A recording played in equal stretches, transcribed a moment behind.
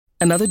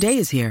Another day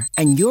is here,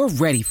 and you're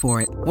ready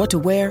for it. What to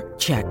wear?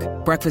 Check.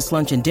 Breakfast,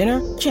 lunch, and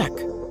dinner? Check.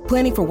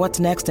 Planning for what's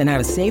next and how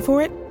to save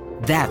for it?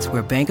 That's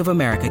where Bank of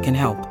America can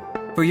help.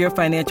 For your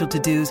financial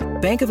to-dos,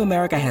 Bank of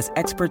America has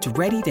experts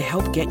ready to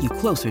help get you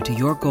closer to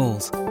your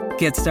goals.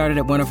 Get started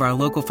at one of our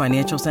local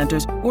financial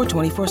centers or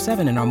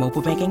 24/7 in our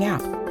mobile banking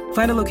app.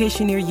 Find a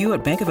location near you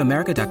at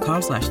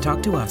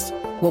bankofamerica.com/talktous.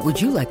 What would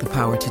you like the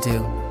power to do?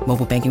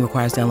 Mobile banking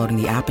requires downloading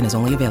the app and is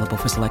only available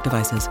for select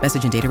devices.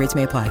 Message and data rates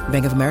may apply.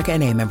 Bank of America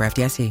N.A., member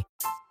FDIC.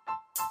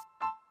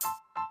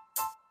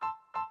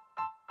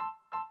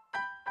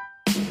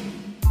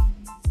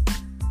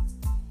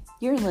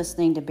 You're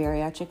listening to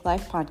Bariatric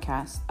Life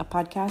Podcast, a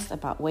podcast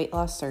about weight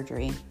loss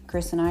surgery.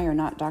 Chris and I are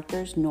not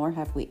doctors, nor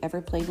have we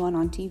ever played one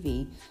on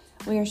TV.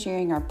 We are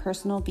sharing our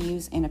personal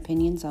views and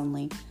opinions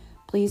only.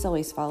 Please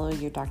always follow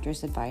your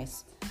doctor's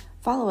advice.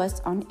 Follow us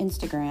on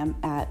Instagram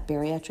at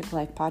Bariatric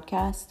Life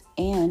Podcast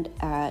and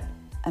at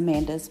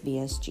Amanda's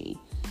VSG.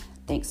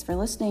 Thanks for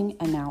listening,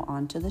 and now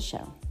on to the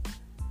show.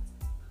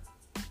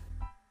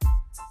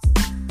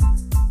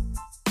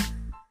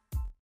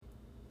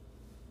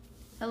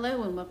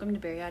 Hello and welcome to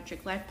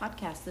Bariatric Life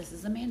Podcast. This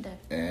is Amanda.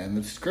 And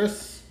this is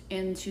Chris.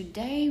 And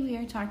today we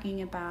are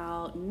talking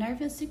about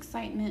nervous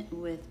excitement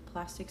with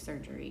plastic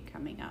surgery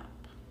coming up.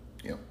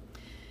 Yep.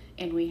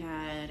 And we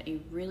had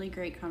a really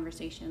great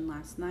conversation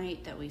last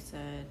night that we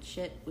said,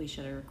 shit, we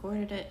should have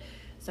recorded it.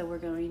 So we're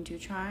going to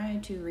try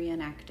to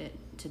reenact it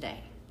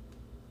today.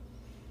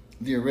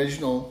 The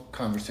original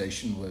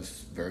conversation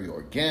was very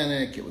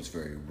organic. It was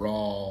very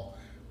raw,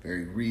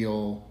 very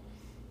real.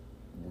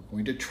 We're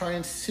going to try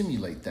and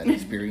simulate that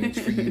experience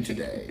for you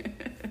today.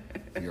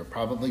 You're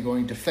probably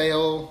going to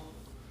fail.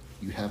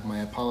 You have my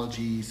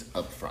apologies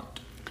up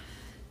front.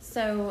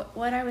 So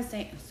what I was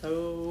saying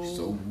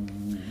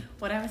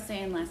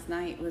last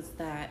night was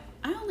that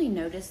I only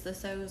noticed the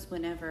so's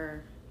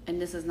whenever,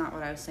 and this is not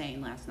what I was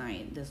saying last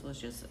night. This was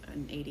just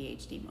an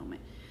ADHD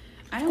moment.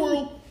 I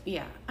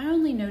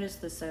only notice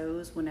the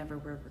so's whenever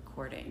we're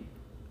recording.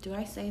 Do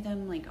I say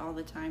them like all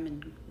the time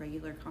in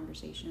regular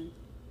conversation?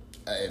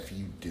 If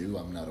you do,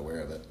 I'm not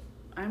aware of it.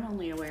 I'm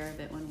only aware of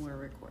it when we're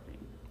recording.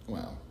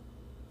 Wow.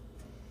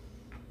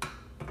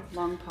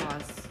 Long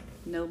pause.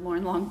 No more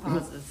long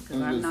pauses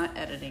because I'm not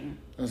editing.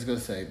 I was going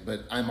to say,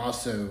 but I'm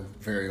also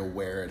very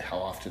aware at how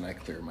often I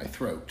clear my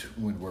throat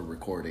when we're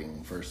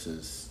recording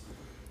versus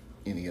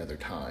any other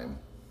time.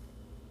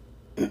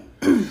 You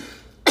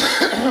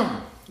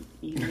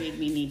made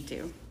me need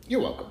to.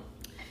 You're welcome.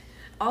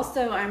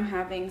 Also, I'm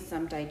having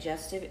some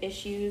digestive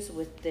issues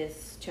with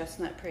this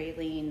chestnut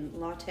praline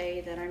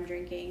latte that I'm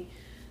drinking.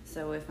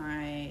 So if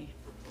I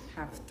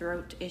have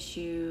throat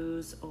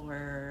issues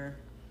or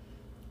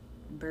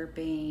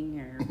burping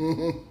or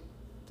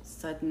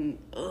sudden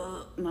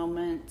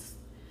moments,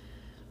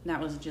 that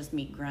was just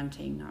me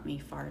grunting, not me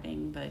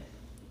farting. But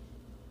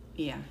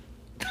yeah,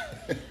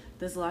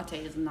 this latte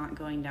is not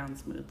going down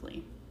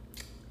smoothly.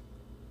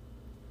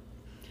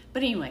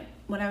 But anyway,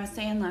 what I was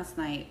saying last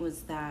night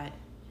was that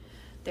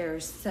there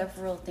are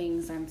several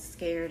things I'm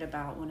scared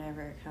about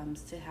whenever it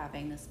comes to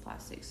having this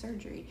plastic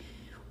surgery.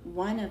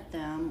 One of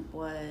them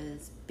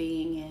was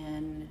being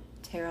in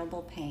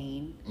terrible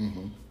pain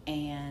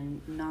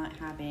and not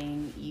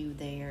having you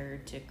there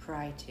to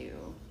cry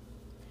to.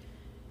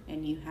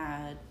 And you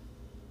had,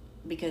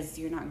 because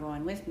you're not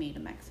going with me to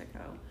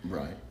Mexico.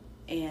 Right.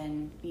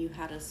 And you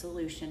had a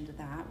solution to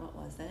that. What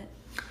was it?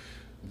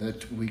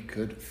 That we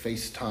could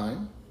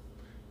FaceTime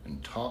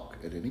and talk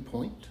at any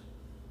point.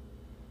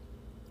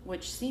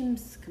 Which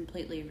seems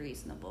completely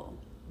reasonable.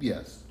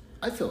 Yes,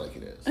 I feel like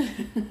it is.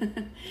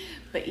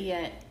 But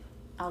yet,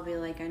 I'll be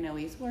like, I know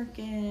he's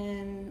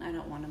working. I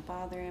don't want to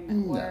bother him at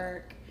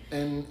work.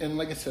 And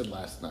like I said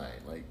last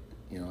night, like,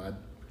 you know, I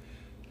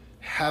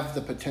have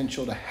the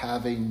potential to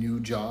have a new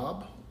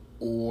job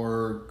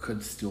or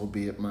could still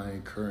be at my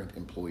current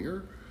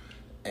employer,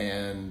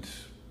 and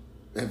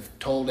have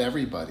told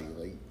everybody,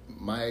 like,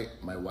 my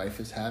wife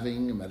is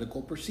having a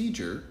medical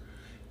procedure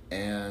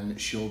and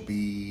she'll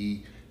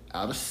be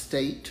out of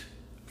state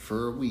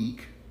for a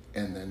week,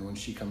 and then when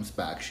she comes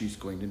back, she's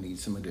going to need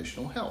some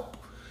additional help.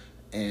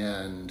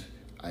 And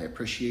I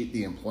appreciate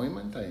the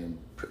employment,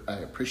 I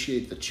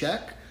appreciate the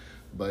check,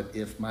 but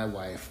if my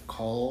wife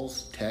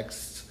calls,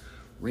 texts,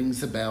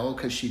 rings a bell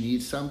because she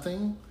needs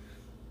something,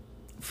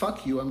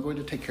 fuck you, I'm going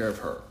to take care of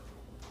her.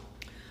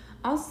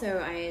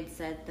 Also, I had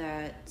said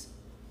that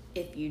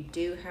if you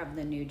do have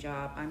the new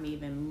job, I'm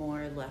even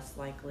more or less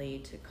likely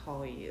to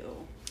call you.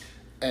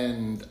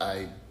 And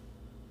like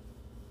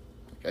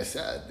I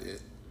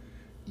said,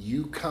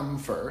 you come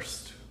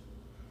first,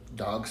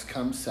 dogs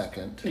come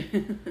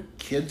second,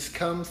 kids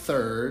come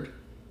third,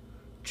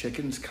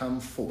 chickens come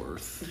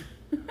fourth,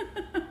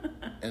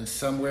 and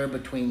somewhere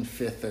between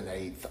fifth and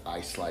eighth, I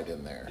slide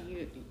in there.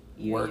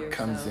 You Work yourself.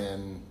 comes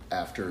in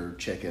after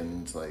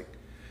chickens,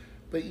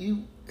 but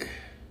you,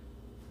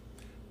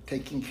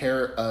 taking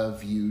care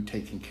of you,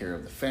 taking care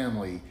of the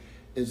family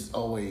is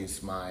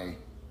always my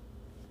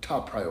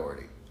top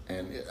priority.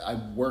 And I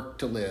work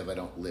to live, I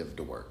don't live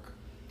to work.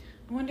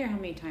 I wonder how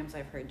many times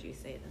I've heard you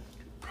say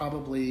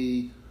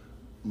probably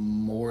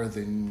more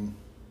than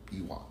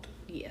you want.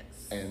 Yes.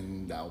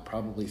 And I'll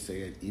probably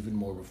say it even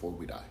more before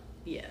we die.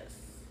 Yes.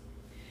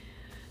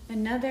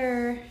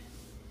 Another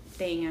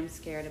thing I'm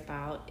scared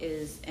about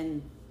is,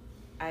 and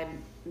I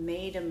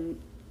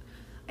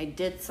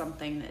did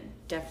something that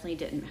definitely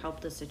didn't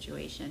help the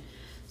situation.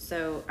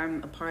 So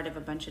I'm a part of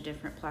a bunch of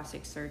different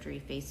plastic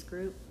surgery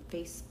Facebook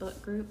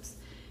groups,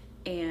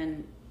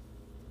 and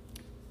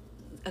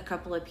a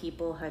couple of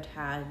people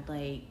had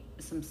like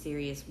some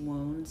serious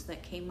wounds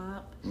that came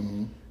up.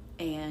 Mm-hmm.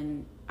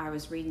 And I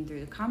was reading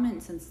through the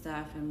comments and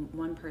stuff, and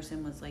one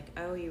person was like,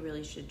 oh, you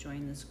really should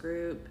join this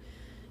group.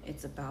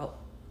 It's about,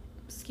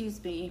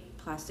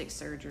 plastic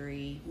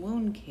surgery,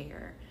 wound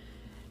care.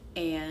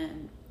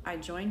 And I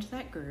joined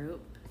that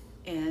group,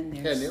 and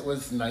it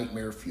was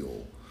nightmare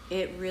fuel.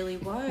 It really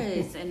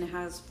was, and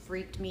has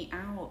freaked me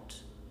out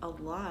a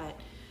lot.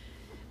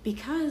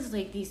 Because,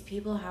 like, these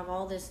people have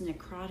all this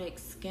necrotic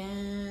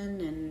skin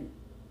and,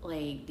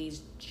 like,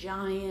 these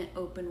giant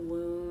open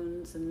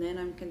wounds. And then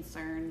I'm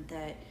concerned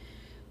that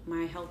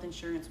my health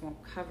insurance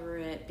won't cover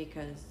it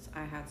because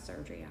I had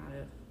surgery out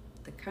of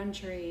the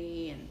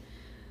country. And,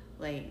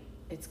 like,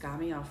 it's got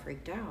me all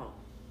freaked out.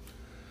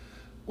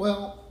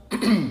 Well,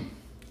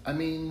 I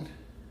mean,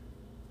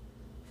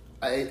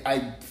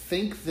 I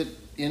think that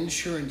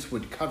insurance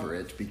would cover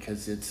it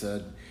because it's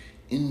an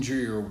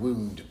injury or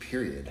wound,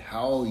 period.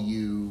 How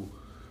you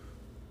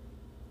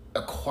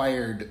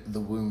acquired the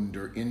wound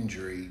or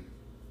injury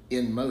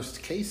in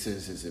most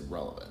cases is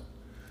irrelevant.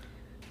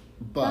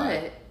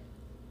 But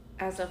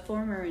as a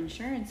former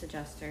insurance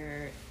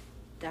adjuster,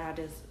 that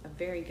is a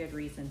very good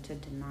reason to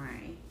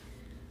deny,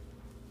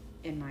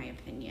 in my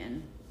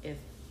opinion, if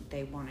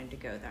they wanted to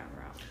go that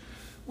route.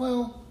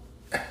 Well,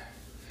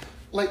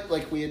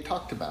 like we had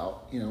talked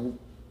about,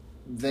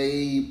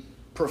 they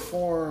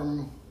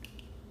perform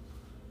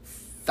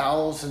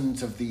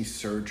thousands of these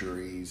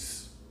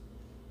surgeries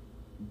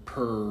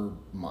per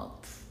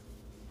month.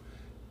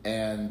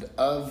 And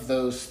of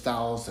those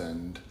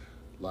 1,000,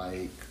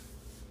 like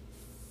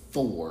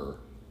 4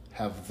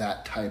 have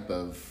that type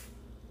of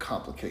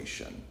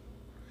complication.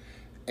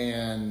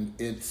 And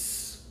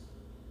it's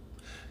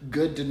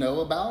good to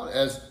know about,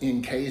 as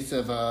in case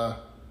of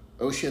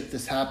oh shit,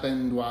 this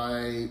happened,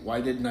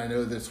 why didn't I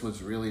know this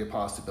was really a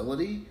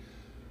possibility?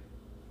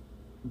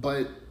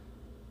 But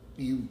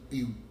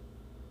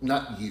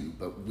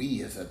but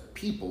we as a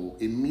people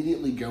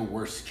immediately go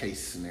worst case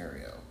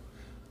scenario.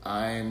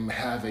 I'm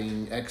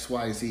having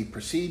XYZ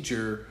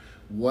procedure,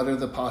 what are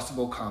the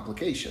possible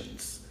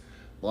complications?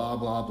 Blah,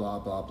 blah, blah,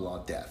 blah, blah,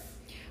 death.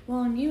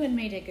 Well, and you had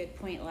made a good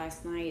point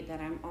last night that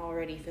I'm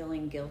already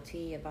feeling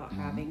guilty about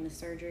having the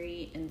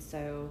surgery, and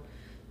so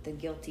the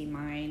guilty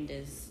mind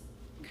is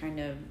kind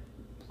of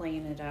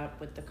playing it up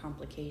with the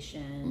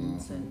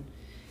complications. And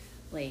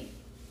like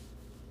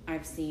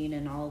I've seen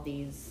in all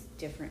these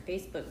different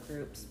Facebook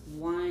groups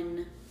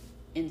one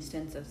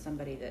instance of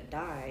somebody that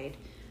died,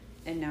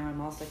 and now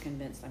I'm also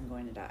convinced I'm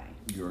going to die.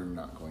 You're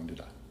not going to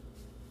die.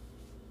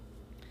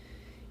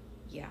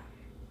 Yeah.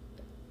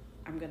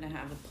 I'm going to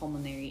have a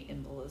pulmonary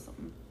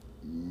embolism.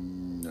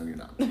 No, you're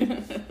not.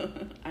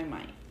 I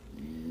might.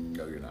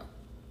 No, you're not.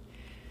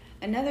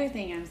 Another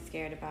thing I'm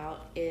scared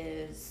about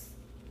is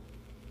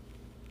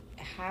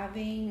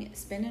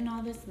spending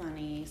all this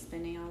money,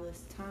 spending all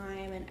this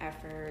time and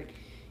effort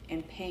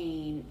and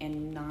pain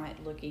and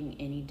not looking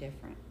any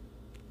different.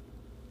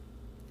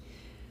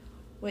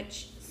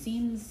 Which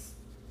seems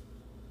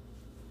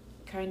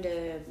kind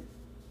of,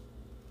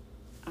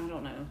 I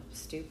don't know,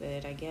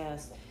 stupid, I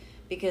guess.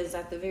 Because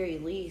at the very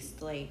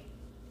least, like,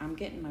 I'm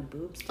getting my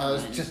boobs done. I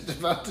was just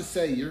about to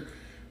say,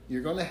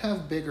 you're going to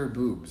have bigger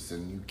boobs,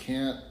 and you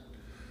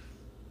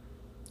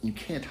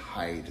can't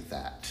hide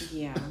that.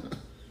 Yeah.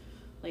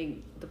 Like,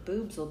 the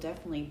boobs will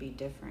definitely be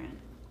different.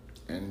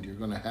 And you're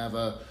going to have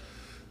a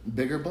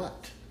bigger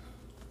butt.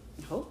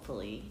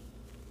 Hopefully.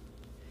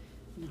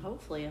 And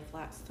hopefully a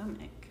flat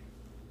stomach.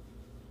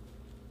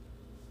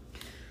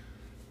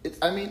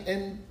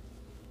 And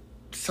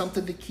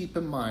something to keep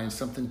in mind,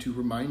 something to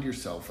remind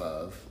yourself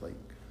of, like,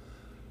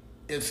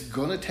 it's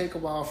going to take a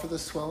while for the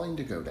swelling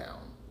to go down.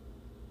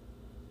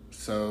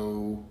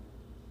 So,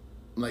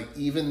 like,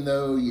 even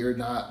though you're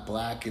not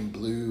black and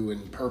blue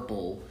and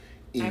purple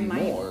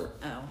anymore,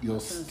 you'll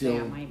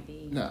still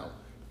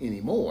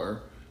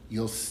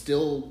you'll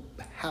still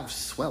have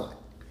swelling.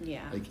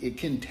 Yeah. Like, it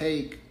can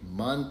take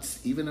months,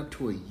 even up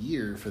to a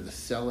year, for the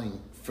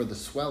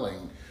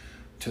swelling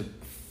to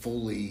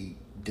fully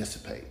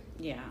dissipate.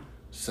 Yeah.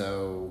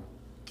 So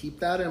keep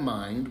that in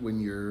mind when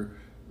you're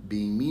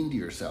being mean to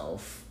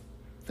yourself,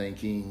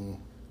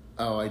 thinking,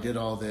 oh, I did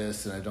all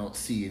this and I don't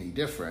see any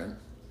different.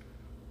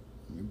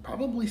 You're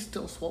probably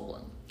still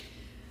swollen.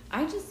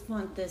 I just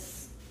want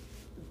this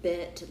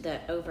bit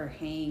that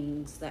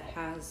overhangs, that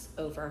has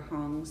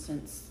overhung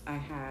since I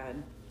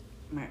had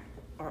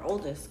our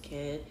oldest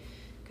kid,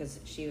 because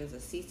she was a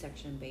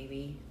C-section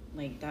baby.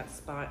 Like, that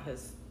spot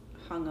has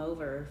hung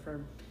over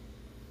for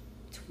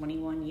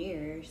 21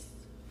 years,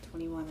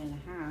 21 and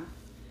a half.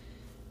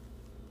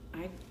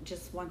 I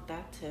just want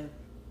that to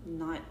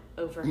not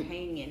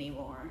overhang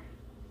anymore.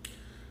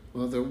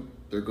 Well,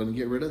 they're going to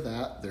get rid of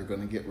that. They're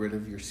going to get rid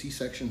of your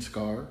C-section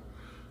scar.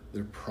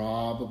 They're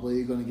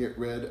probably going to get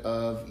rid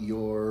of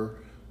your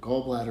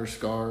gallbladder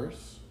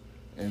scars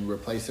and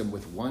replace them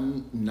with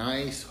one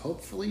nice,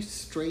 hopefully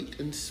straight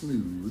and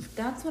smooth.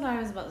 That's what I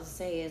was about to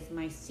say, is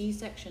my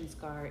C-section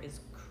scar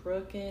is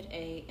crooked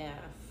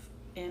AF.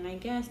 And I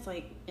guess,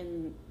 like,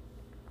 in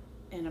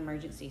an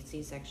emergency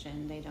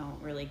C-section, they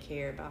don't really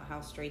care about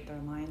how straight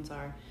their lines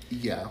are.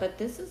 Yeah. But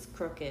this is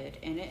crooked,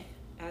 and it,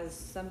 as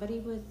somebody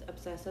with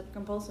obsessive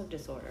compulsive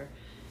disorder,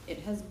 it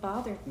has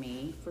bothered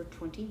me for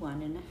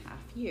 21 and a half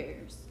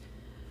years.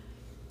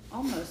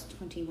 Almost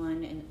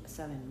 21 and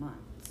 7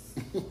 months,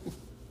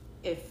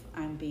 if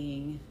I'm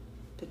being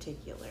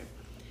particular.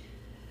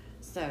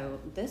 So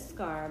this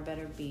scar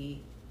better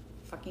be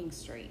fucking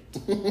straight.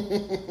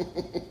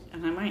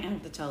 And I might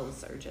have to tell the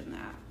surgeon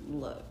that,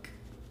 look,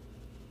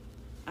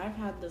 I've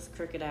had this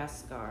crooked ass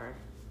scar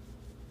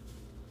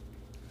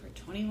for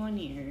 21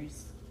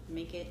 years.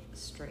 Make it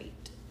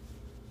straight.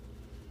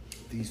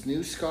 These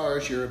new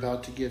scars you're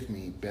about to give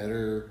me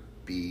better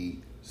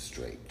be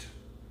straight.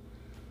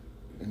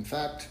 In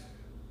fact,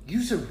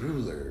 use a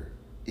ruler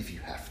if you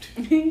have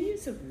to.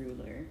 Use a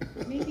ruler.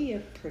 Maybe a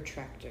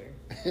protractor.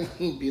 And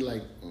he'd be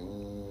like,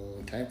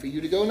 time for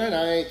you to go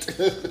night-night.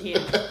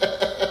 Yeah.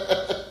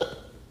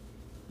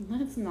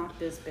 Let's knock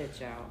this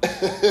bitch out.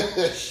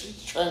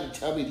 She's trying to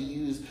tell me to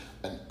use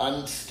an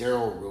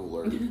unsterile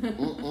ruler.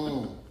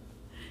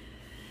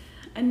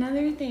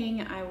 Another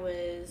thing I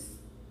was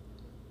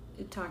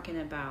talking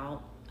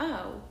about,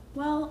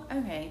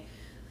 okay.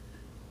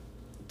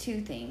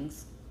 2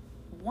 things.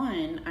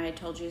 One, I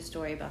told you a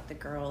story about the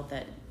girl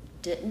that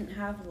didn't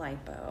have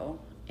lipo,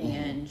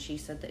 and she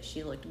said that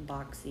she looked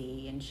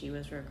boxy and she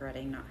was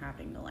regretting not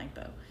having the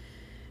lipo.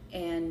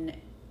 And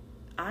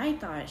I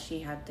thought she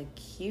had the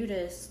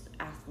cutest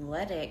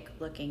athletic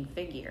looking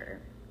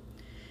figure.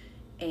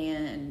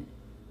 And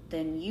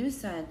then you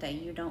said that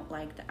you don't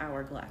like the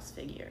hourglass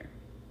figure.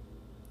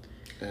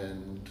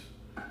 And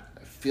I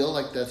feel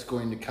like that's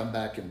going to come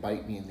back and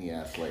bite me in the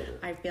ass later.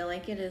 I feel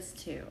like it is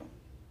too.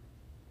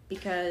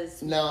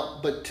 Because... Now,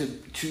 but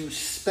to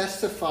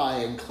specify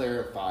and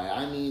clarify,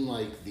 I mean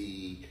like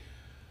the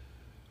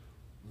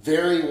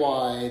very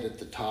wide at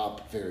the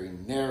top, very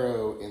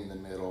narrow in the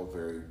middle,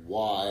 very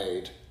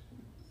wide.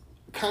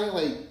 Kind of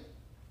like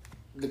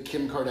the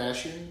Kim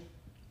Kardashian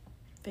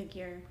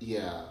figure.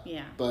 Yeah.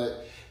 Yeah.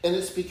 And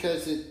it's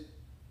because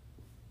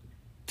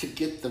to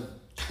get the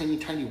tiny,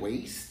 tiny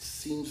waist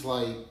seems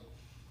like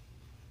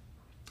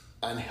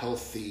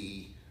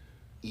unhealthy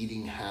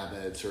eating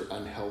habits or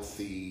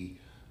unhealthy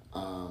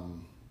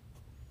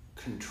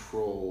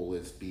control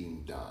is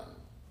being done.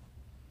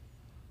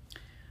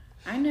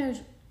 I know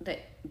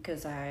that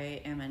because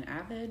I am an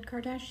avid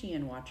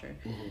Kardashian watcher.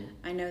 Mm-hmm.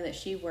 I know that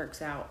she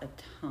works out a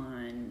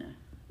ton.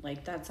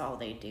 Like, that's all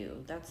they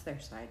do. That's their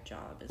side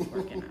job, is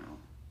working out.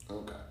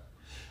 Okay.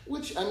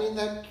 Which, I mean,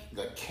 that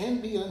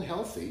can be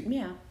unhealthy.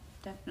 Yeah,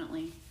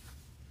 definitely.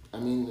 I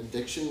mean,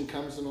 addiction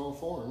comes in all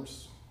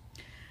forms.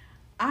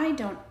 I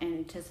don't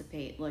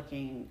anticipate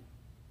looking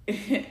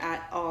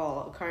at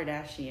all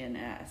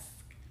Kardashian-esque.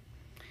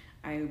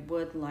 I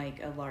would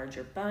like a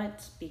larger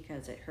butt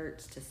because it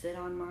hurts to sit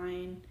on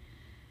mine.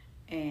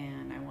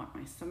 And I want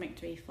my stomach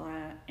to be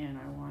flat, and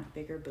I want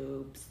bigger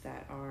boobs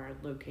that are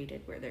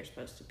located where they're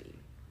supposed to be.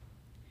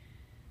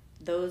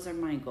 Those are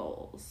my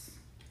goals.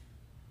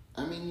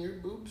 I mean, your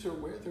boobs are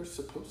where they're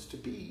supposed to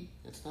be.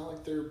 It's not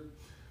like they're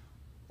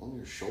on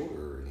your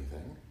shoulder or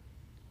anything.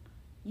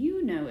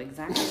 You know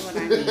exactly what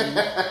I mean.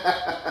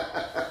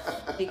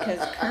 Because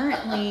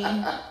currently,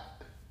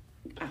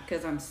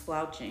 because I'm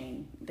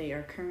slouching, they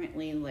are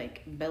currently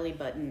like belly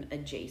button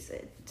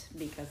adjacent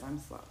because I'm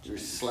slouching. You're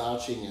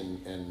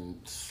slouching and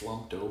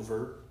slumped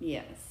over?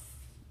 Yes.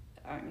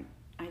 I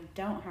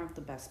don't have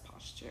the best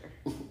posture.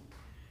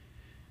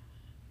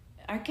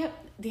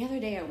 The other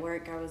day at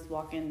work, I was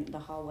walking the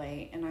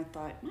hallway and I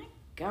thought, my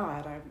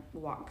God, I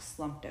walked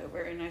slumped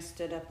over, and I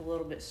stood up a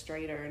little bit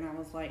straighter and I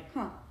was like,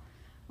 I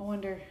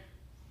wonder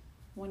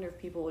if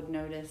people would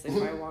notice if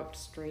I walked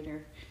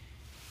straighter.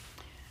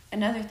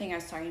 Another thing I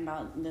was talking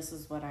about, and this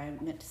is what I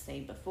meant to say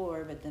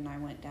before, but then I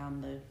went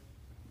down the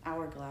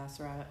hourglass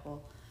rabbit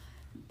hole.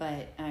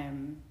 But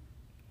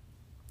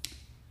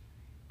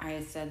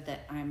I said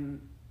that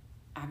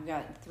I've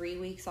got 3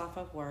 weeks off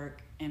of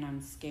work and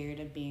I'm scared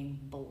of being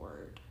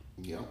bored.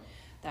 Yeah.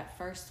 That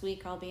first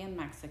week I'll be in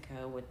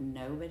Mexico with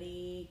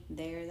nobody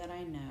there that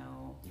I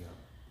know. Yeah.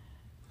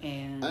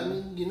 And I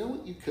mean, you know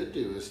what you could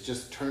do is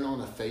just turn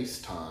on a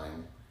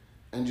FaceTime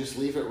and just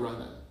leave it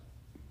running.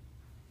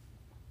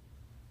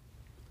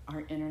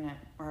 Our internet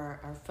or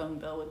our phone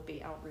bill would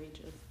be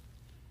outrageous.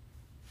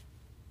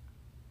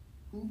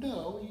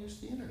 No, use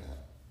the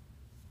internet.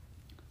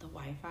 The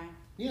Wi-Fi?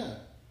 Yeah,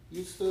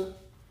 use the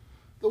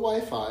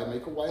Wi-Fi,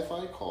 make a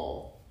Wi-Fi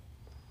call.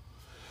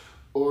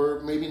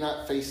 Or maybe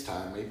not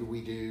FaceTime, maybe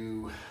we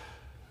do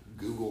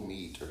Google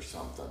Meet or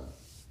something.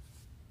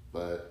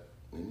 But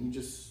then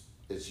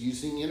it's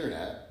using the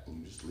internet, and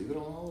you just leave it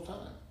on all the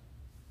time.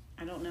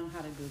 I don't know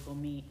how to Google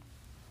Meet.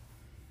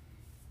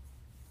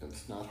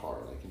 It's not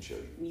hard. I can show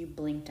you. You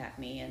blinked at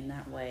me in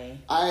that way.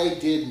 I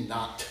did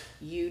not.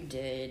 You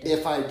did.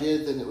 If I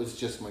did, then it was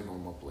just my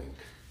normal blink.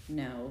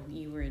 No,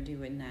 you were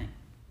doing that.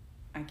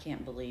 I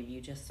can't believe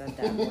you just said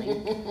that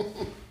blink.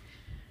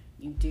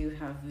 You do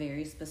have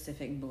very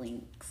specific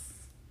blinks.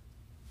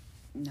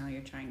 Now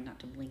you're trying not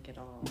to blink at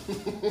all.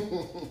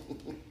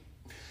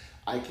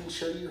 I can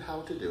show you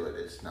how to do it.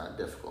 It's not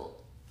difficult.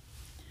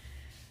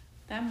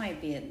 That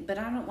might be it, but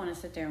I don't want to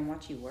sit there and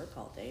watch you work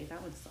all day.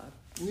 That would suck.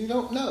 You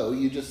don't know.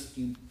 You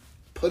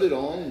put it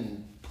on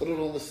and put it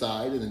on the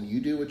side, and then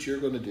you do what you're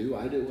going to do.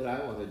 I do what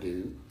I want to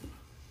do,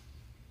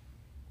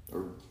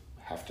 or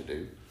have to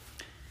do,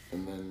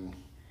 and then.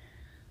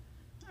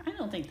 I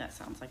don't think that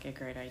sounds like a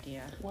great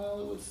idea.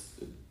 Well, it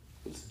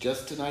was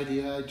just an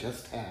idea I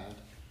just had.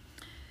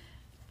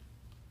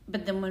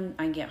 But then when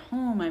I get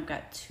home, I've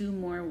got 2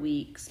 more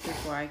weeks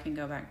before I can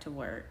go back to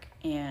work.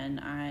 And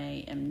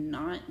I am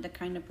not the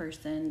kind of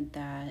person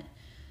that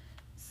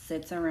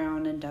sits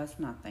around and does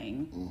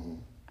nothing. Mm-hmm.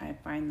 I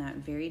find that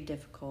very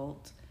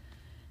difficult.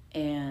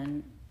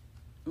 And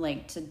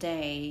like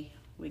today,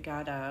 we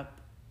got up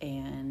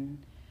and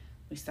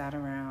we sat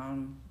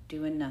around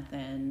doing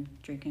nothing,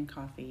 drinking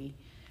coffee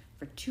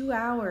for 2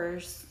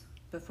 hours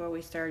before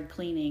we started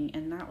cleaning.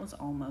 And that was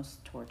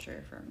almost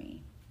torture for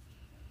me.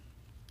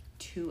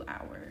 2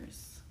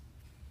 hours.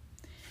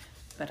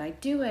 But I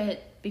do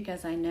it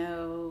because I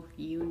know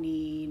you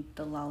need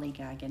the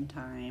lollygagging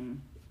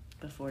time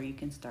before you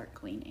can start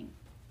cleaning.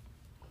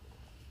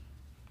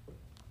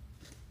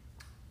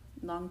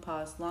 Long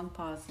pause, long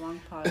pause, long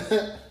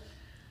pause.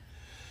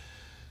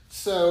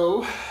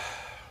 So,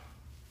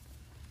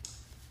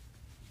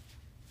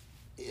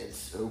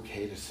 it's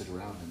okay to sit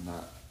around and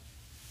not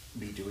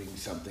be doing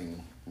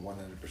something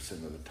 100%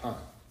 of the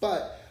time.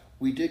 But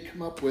we did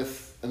come up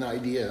with an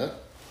idea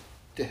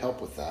to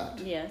help with that.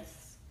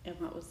 Yes. And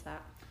what was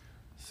that?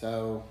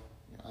 So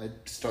I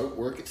start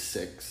work at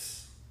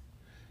 6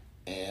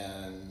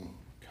 and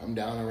come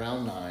down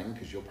around 9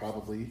 because you'll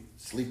probably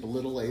sleep a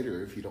little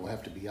later if you don't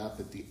have to be up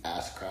at the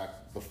ass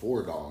crack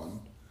before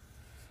dawn.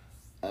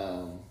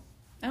 I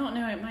don't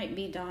know. It might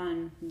be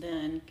dawn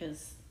then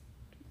because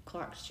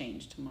clocks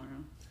change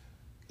tomorrow.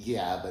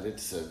 Yeah, but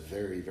it's a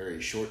very, very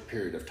short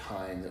period of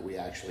time that we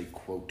actually,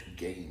 quote,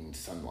 gain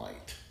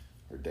sunlight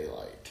or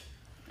daylight.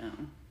 Oh.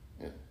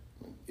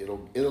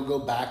 It'll go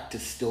back to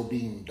still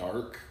being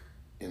dark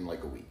in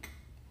like a week.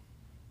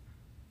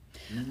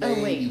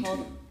 Maybe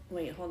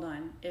hold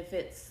on.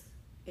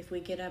 If we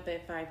get up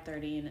at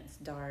 5:30 and it's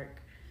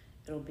dark,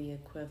 it'll be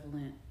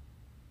equivalent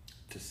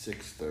to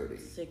 6:30.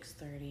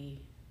 6:30.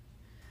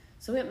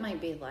 So it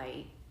might be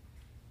light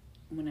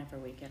whenever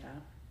we get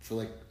up. For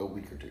like a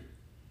week or 2.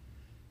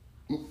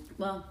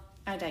 Well,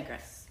 I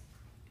digress.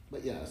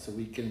 But yeah, so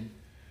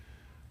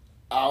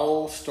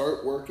I'll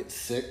start work at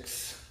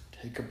 6.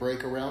 Take a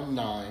break around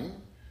 9,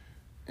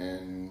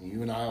 and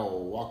you and I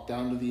will walk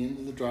down to the end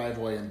of the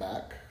driveway and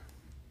back.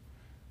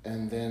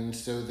 And then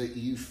so that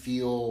you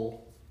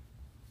feel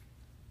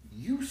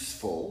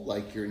useful,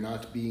 like you're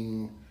not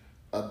being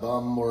a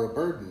bum or a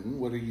burden,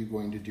 what are you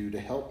going to do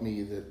to help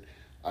me that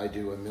I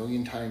do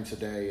 1,000,000 times a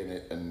day and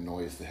it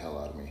annoys the hell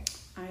out of me?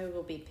 I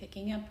will be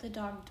picking up the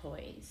dog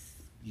toys.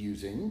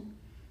 Using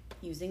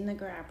the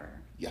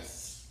grabber.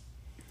 Yes.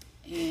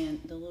 And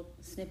the little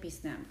snippy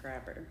snap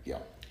grabber.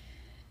 Yeah.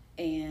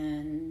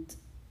 And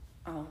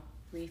I'll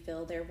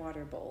refill their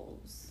water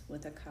bowls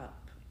with a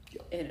cup.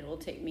 Yep. And it will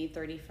take me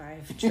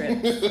 35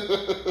 trips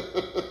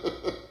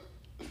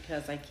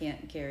because I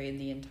can't carry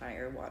the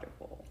entire water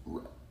bowl.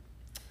 Right.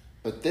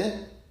 But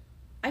then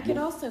I could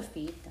also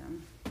feed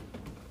them.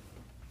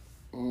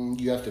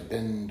 You have to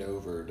bend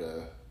over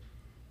to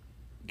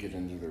get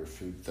into their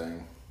food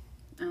thing.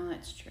 Oh,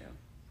 that's true.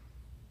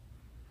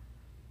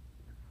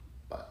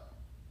 But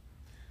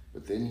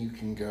then you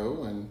can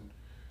go and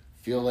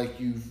feel like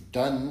you've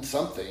done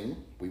something.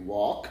 We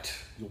walked.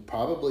 You'll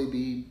probably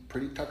be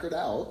pretty tuckered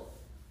out.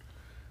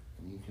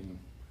 And you can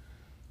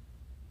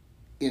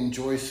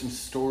enjoy some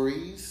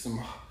stories,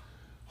 some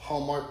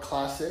Hallmark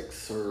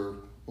classics, or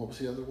what was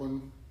the other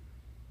one?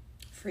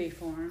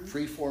 Freeform.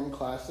 Freeform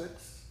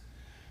classics.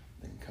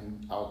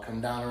 Then I'll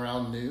come down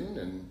around noon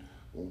and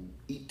we'll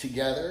eat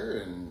together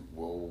and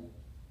we'll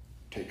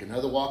take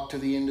another walk to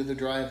the end of the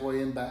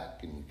driveway and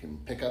back, and you can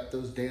pick up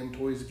those damn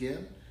toys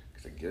again,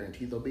 because I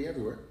guarantee they'll be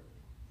everywhere.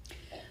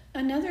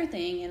 Another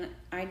thing, and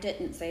I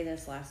didn't say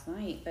this last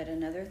night, but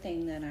another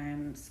thing that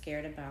I'm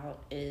scared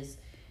about is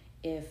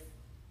if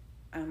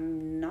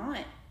I'm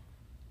not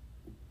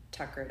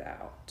tuckered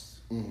out,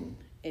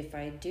 if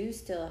I do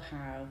still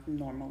have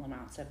normal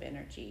amounts of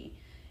energy,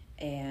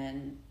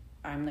 and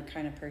I'm the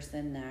kind of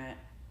person that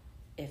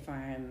if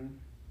I'm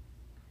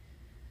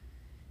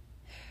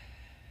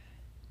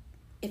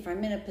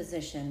in a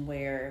position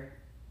where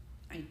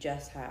I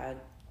just had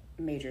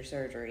major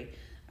surgery,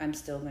 I'm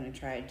still going to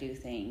try to do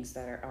things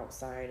that are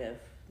outside of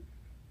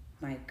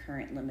my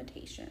current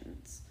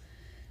limitations.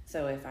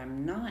 So if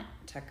I'm not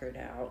tuckered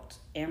out,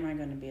 am I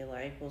going to be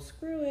like, well,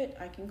 screw it,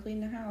 I can clean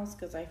the house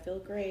because I feel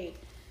great,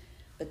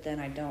 but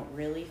then I don't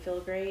really feel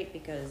great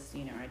because,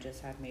 you know, I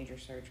just had major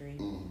surgery?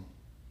 Mm-hmm.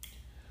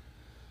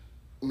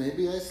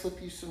 Maybe I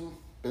slip you some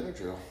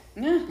Benadryl.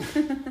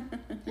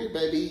 Here,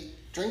 baby,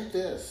 drink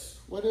this.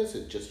 What is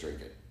it? Just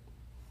drink it.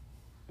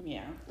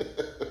 Yeah.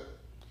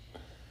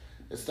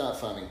 It's not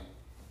funny.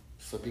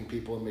 Slipping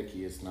people a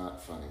Mickey is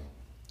not funny.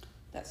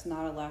 That's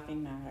not a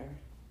laughing matter.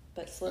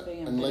 But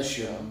slipping a unless Benadryl.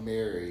 you're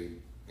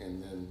married,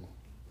 and then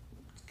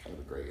it's kind of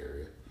a gray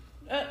area.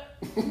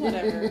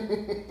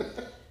 Whatever.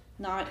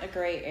 Not a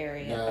gray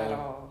area at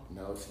all.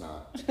 No, it's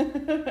not.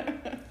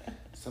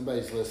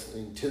 Somebody's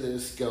listening to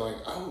this going,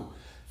 oh,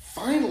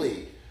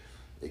 finally,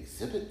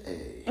 Exhibit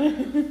A.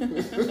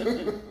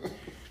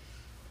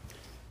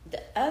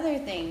 The other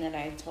thing that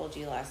I told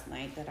you last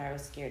night that I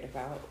was scared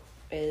about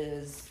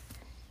is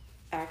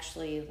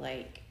actually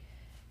like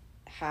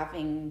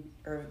having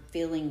or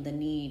feeling the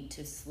need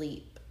to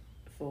sleep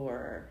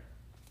for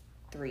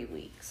 3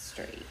 weeks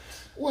straight.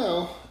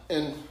 Well,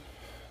 and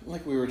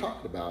like we were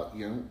talking about,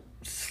 you know,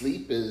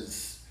 sleep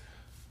is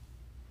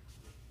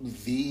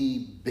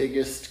the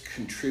biggest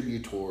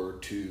contributor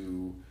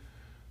to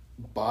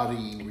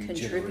body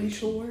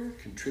regeneration.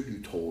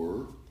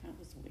 Contributor. That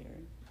was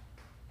weird.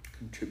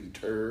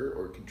 Contributor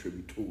or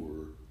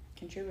contributor?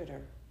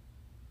 Contributor.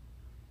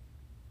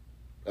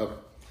 Okay.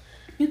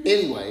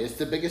 Anyway, it's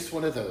the biggest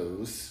one of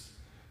those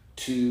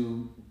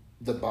to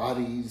the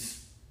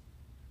body's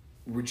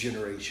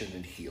regeneration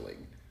and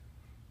healing.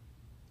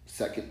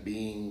 Second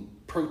being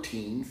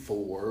protein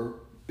for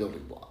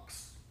building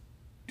blocks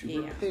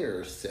to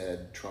repair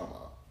said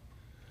trauma.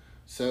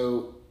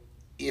 So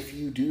if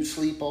you do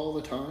sleep all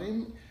the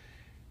time,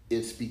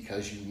 it's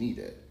because you need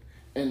it.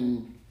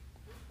 And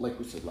like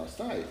we said last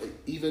night,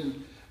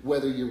 even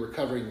whether you're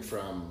recovering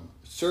from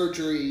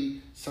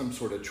surgery, some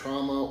sort of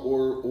trauma,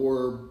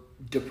 or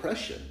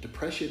depression.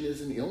 Depression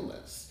is an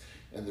illness.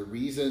 And the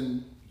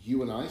reason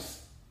you and I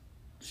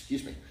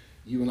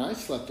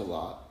slept a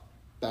lot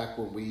back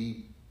when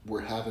we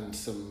were having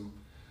some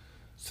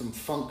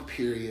funk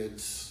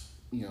periods,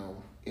 you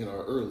know, in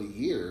our early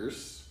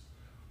years,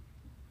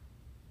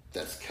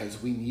 that's because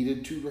we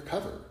needed to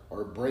recover.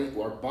 Our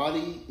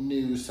body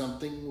knew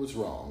something was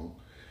wrong,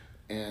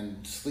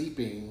 and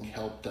sleeping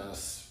helped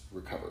us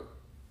recover.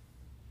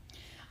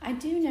 I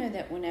do know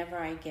that whenever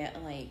I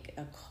get like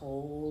a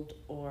cold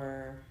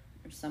or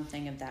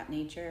something of that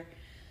nature,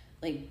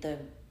 like the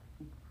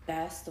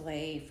best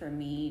way for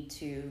me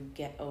to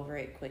get over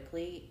it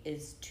quickly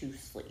is to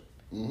sleep.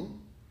 Mm-hmm.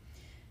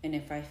 And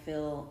if I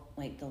feel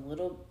like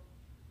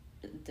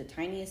the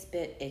tiniest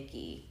bit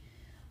icky,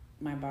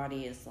 my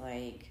body is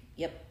like,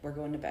 yep, we're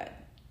going to bed.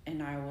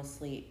 And I will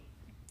sleep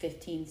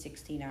 15,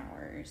 16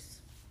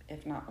 hours,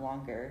 if not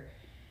longer.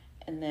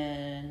 And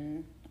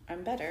then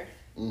I'm better.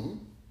 Mm-hmm.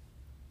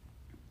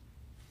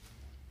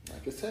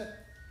 Like I said.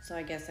 So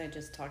I guess I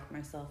just talked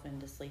myself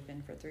into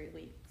sleeping for 3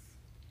 weeks.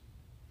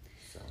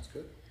 Sounds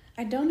good.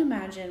 I don't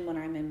imagine when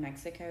I'm in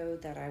Mexico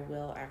that I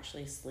will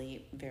actually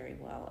sleep very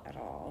well at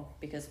all.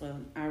 Because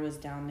when I was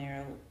down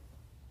there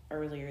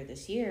earlier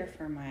this year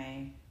for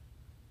my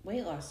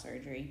weight loss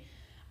surgery,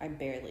 I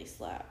barely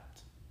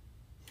slept.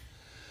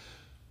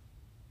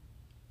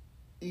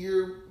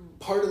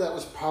 Part of that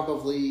was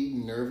probably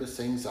nervous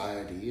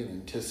anxiety and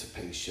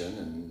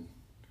anticipation,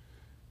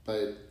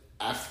 but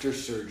after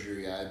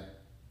surgery, I'm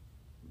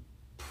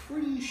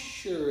pretty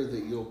sure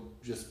that you'll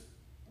just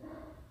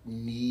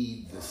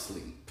need the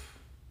sleep.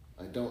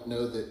 I don't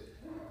know that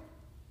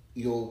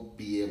you'll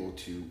be able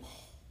to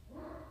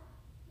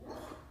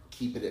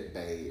keep it at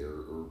bay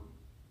or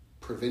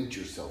prevent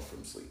yourself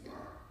from sleeping.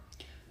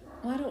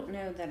 Well, I don't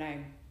know that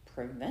I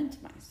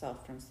prevent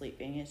myself from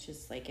sleeping. It's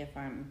just like if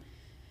I'm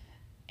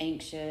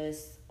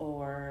anxious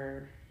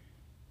or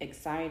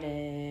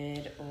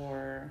excited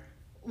or...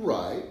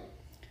 Right.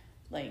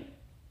 Like,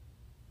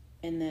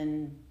 and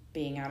then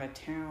being out of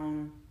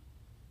town,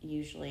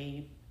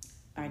 usually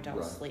I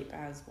don't sleep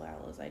as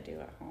well as I do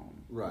at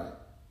home. Right.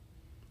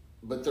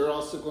 But they're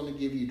also going to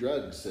give you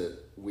drugs that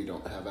we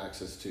don't have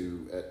access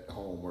to at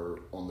home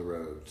or on the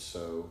road,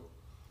 so...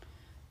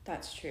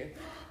 That's true.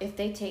 If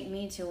they take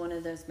me to one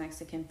of those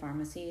Mexican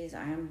pharmacies,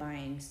 I am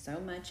buying so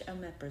much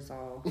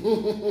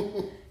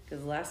omeprazole.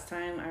 Because last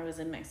time I was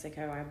in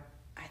Mexico,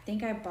 I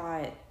think I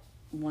bought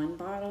 1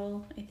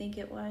 bottle, I think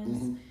it was.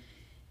 Mm-hmm.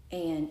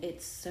 And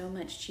it's so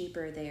much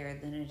cheaper there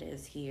than it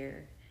is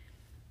here.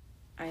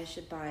 I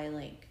should buy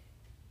like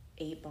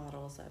 8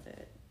 bottles of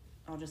it.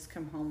 I'll just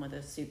come home with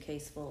a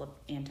suitcase full of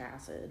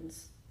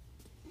antacids.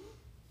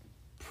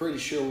 Pretty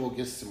sure we'll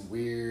get some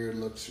weird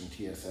looks from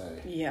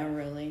TSA. Yeah,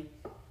 really.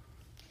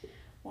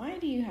 Why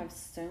do you have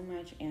so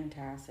much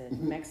antacid?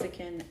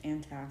 Mexican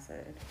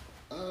antacid?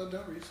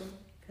 No reason.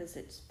 Because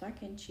it's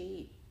fucking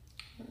cheap.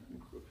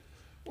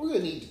 We're going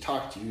to need to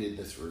talk to you in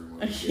this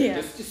room.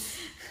 Yeah. Just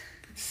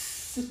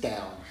sit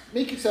down.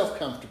 Make yourself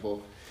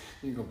comfortable.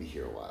 You're going to be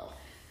here a while.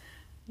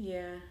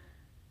 Yeah.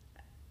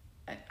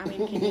 I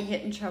mean, can you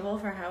get in trouble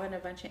for having a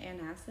bunch of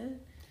antacid?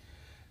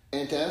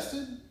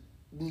 Antacid?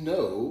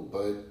 No,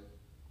 but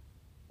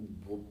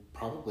we'll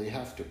probably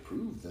have to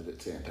prove that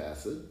it's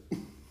antacid.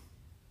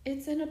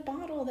 It's in a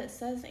bottle that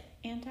says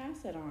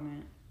antacid on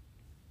it.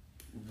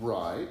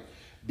 Right,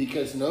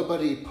 because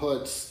nobody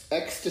puts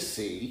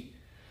ecstasy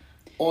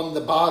on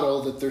the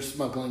bottle that they're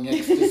smuggling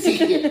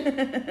ecstasy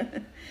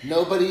in.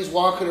 Nobody's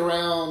walking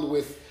around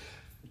with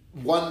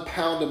 1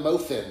 pound of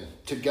morphine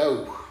to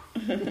go.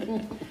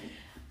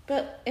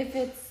 But if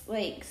it's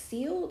like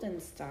sealed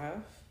and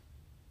stuff.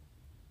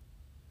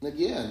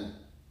 Again,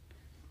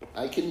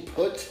 I can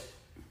put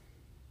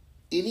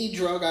any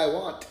drug I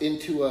want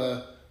into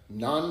a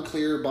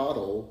non-clear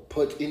bottle,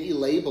 put any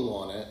label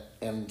on it,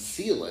 and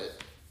seal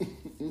it,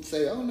 and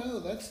say, "Oh no,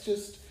 that's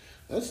just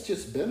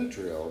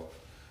Benadryl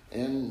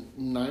and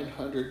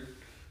 900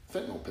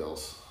 fentanyl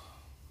pills."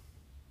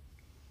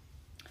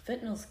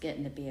 Fentanyl's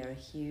getting to be a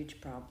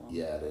huge problem.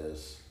 Yeah, it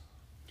is.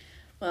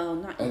 Well,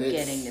 not And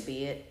getting to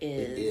be. It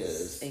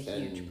is a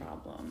and huge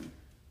problem.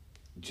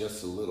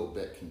 Just a little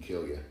bit can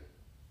kill you.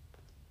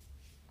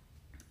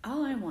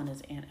 All I want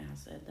is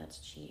antacid. That's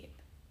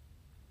cheap.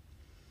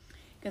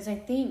 Because I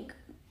think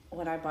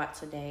what I bought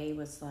today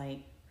was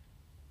like,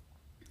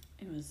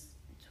 it was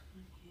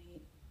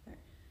 28,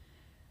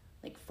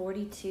 like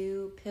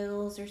 42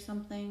 pills or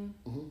something.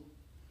 Mm-hmm.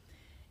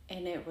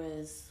 And it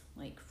was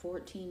like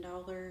 $14.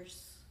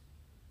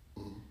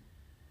 Mm-hmm.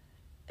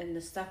 And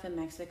the stuff in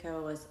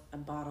Mexico was a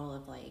bottle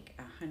of like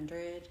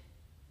 100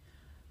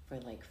 for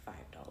like $5.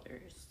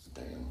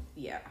 Damn.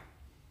 Yeah.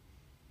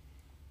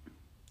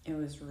 It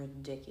was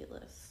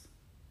ridiculous.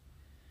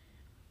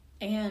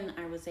 And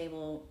I was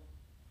able,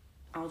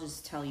 I'll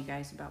just tell you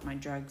guys about my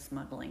drug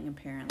smuggling,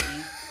 apparently.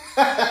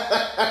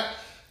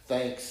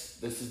 Thanks.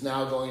 This is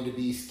now going to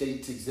be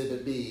States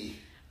Exhibit B.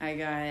 I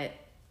got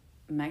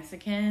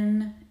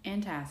Mexican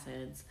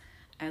antacids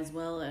as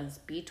well as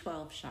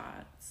B12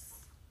 shots,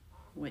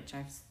 which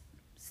I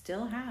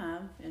still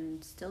have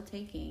and still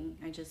taking.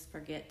 I just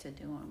forget to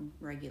do them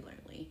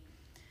regularly.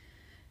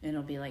 And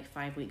it'll be like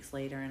 5 weeks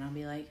later and I'll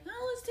be like,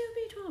 oh, let's do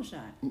a B12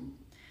 shot.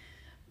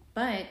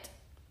 But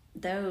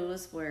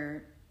those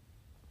were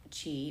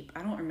cheap.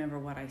 I don't remember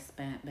what I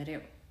spent, but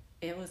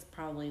it was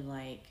probably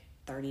like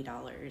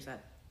 $30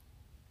 at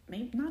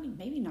maybe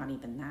not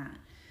even that.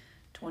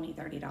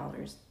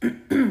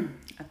 $20-$30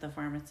 at the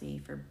pharmacy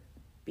for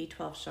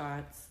B12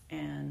 shots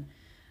and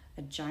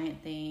a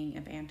giant thing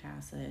of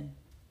antacid.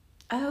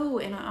 Oh,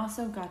 and I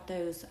also got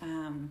those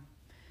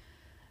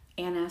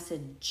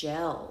antacid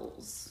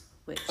gels,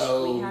 which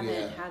we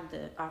haven't had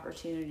the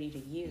opportunity to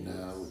use.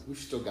 No, we've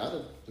still got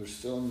it. They're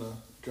still in the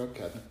drug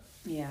cabinet.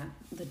 Yeah,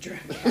 the drug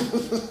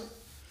cabinet.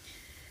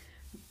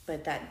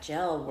 But that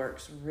gel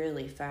works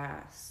really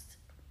fast.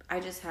 I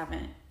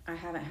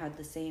haven't had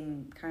the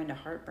same kind of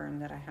heartburn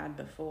that I had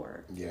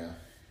before. Yeah.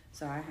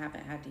 So I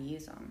haven't had to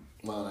use them.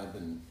 Well, I've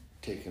been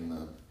taking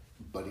the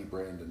Buddy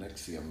brand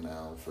Nexium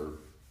now for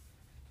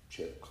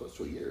close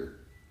to a year.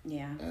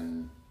 Yeah.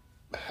 And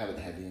haven't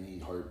had any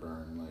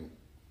heartburn. Like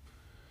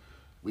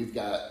we've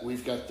got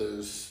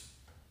those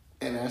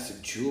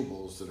antacid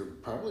chewables that are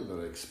probably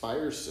going to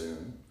expire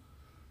soon,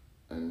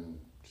 and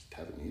just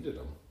haven't needed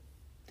them.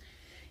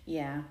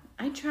 Yeah,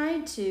 I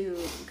tried to,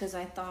 because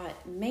I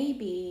thought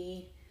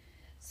maybe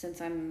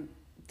since I'm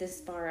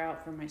this far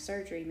out from my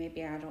surgery,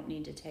 maybe I don't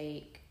need to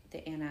take the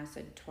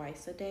antacid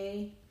twice a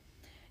day.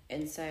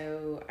 And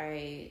so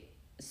I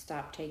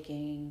stopped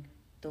taking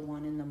the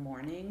one in the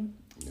morning.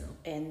 Yeah.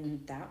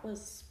 And that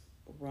was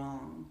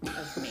wrong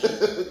of me.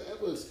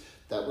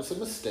 that was a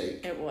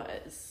mistake. It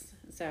was.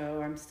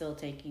 So I'm still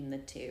taking the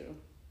two,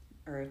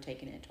 or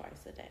taking it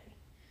twice a day.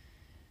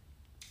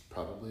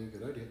 Probably a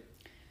good idea.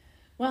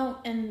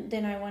 Well, and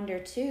then I wonder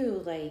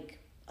too, like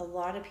a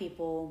lot of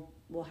people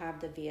will have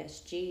the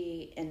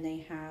VSG and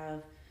they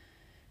have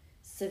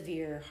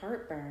severe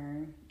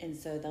heartburn, and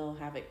so they'll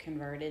have it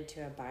converted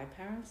to a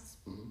bypass.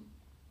 Mm-hmm.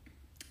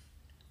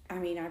 I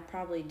mean, I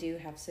probably do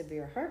have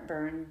severe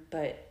heartburn,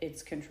 but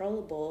it's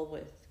controllable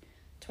with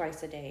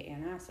twice a day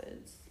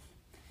antacids.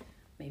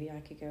 Maybe I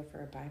could go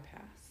for a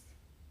bypass.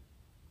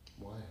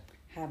 Why?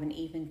 Have an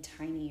even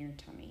tinier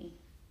tummy.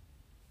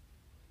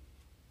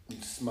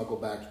 Smuggle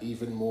back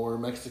even more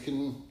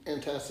Mexican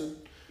antacid?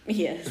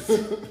 Yes.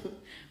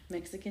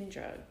 Mexican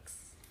drugs.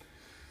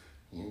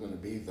 You're going to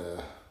be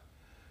the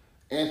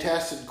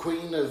antacid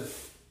queen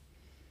of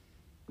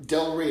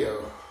Del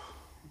Rio.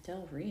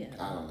 Del Rio?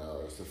 I don't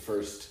know. It's the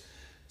first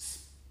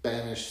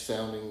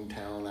Spanish-sounding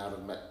town out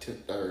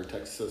of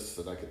Texas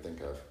that I could think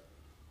of.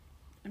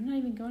 I'm not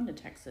even going to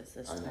Texas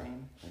this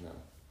time. I know.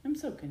 I'm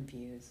so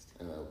confused.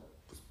 And that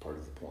was part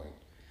of the point.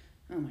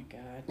 Oh my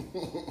God.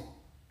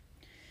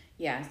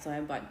 Yeah, so I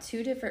bought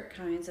 2 different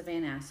kinds of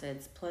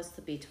antacids plus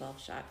the B12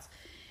 shots.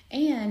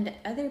 And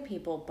other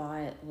people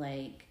bought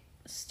like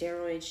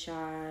steroid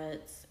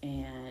shots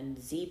and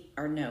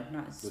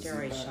not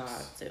steroid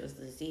shots. It was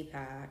the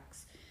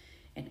Z-Packs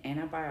and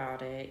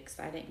antibiotics.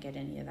 I didn't get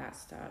any of that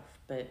stuff,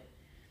 but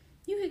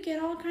you could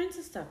get all kinds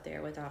of stuff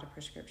there without a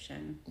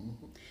prescription.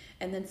 Mm-hmm.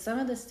 And then some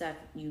of the stuff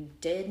you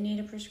did need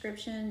a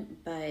prescription,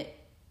 but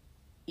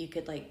you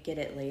could like get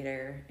it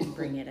later and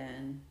bring it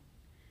in.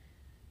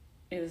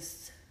 It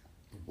was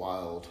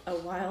wild. A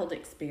wild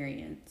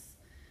experience.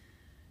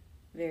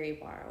 Very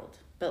wild.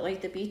 But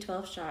like the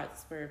B12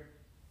 shots were,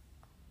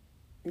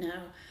 no,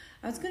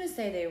 I was going to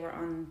say they were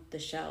on the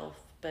shelf,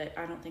 but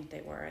I don't think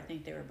they were. I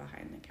think they were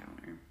behind the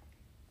counter.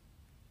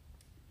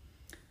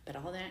 But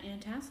all that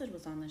antacid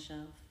was on the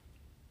shelf.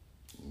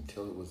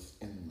 Until it was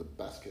in the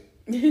basket.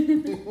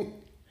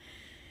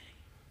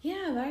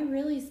 Yeah, but I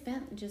really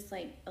spent just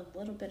like a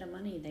little bit of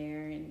money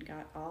there and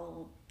got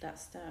all that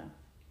stuff.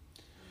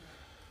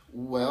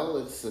 Well,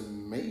 it's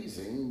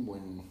amazing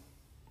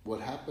what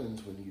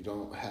happens when you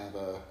don't have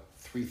a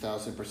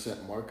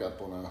 3,000%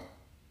 markup on a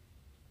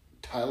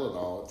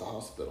Tylenol at the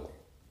hospital.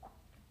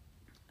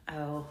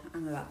 Oh,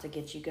 I'm about to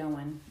get you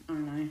going,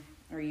 aren't I?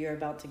 Or you're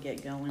about to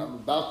get going. I'm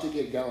about to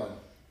get going.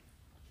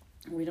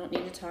 We don't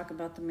need to talk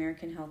about the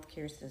American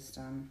healthcare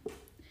system.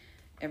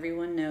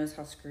 Everyone knows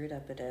how screwed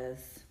up it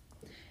is.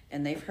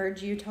 And they've heard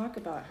you talk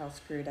about how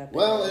screwed up it is.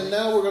 Well, and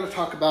now we're going to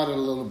talk about it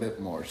a little bit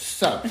more.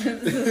 So.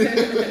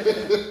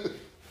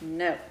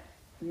 No.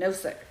 No,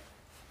 sir.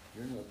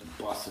 You're not the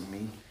boss of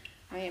me.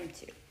 I am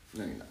too.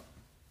 No, you're not.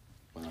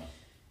 Well,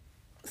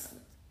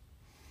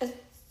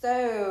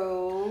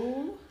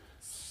 So,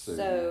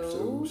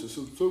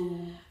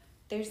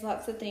 there's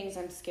lots of things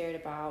I'm scared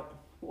about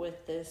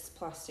with this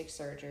plastic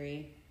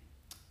surgery.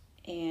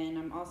 And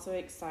I'm also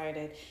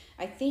excited.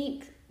 I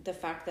think the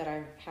fact that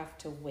I have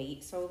to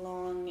wait so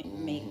long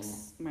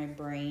makes my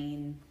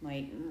brain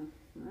like...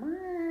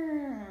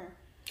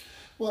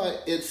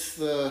 Well, it's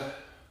the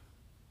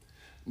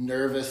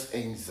nervous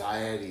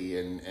anxiety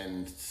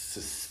and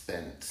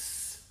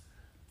suspense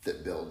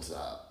that builds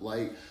up.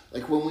 Like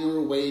when we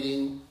were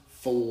waiting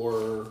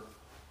for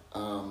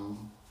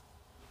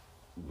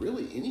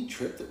really any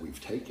trip that we've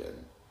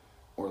taken.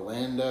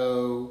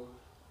 Orlando,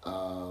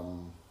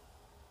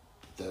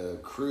 the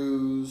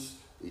cruise,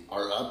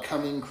 our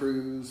upcoming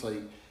cruise, like,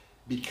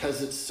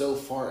 because it's so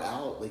far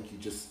out, like, you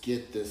just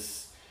get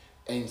this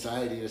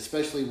anxiety,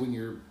 especially when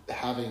you're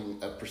having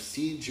a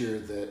procedure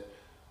that,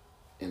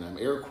 and I'm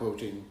air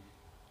quoting,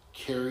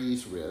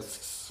 carries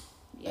risks,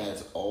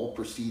 as all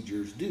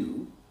procedures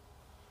do.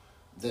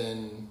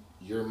 Then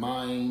your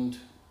mind,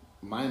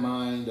 my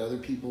mind, other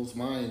people's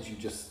minds, you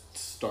just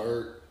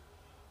start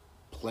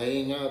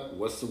playing up,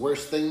 what's the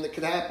worst thing that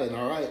could happen?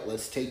 All right,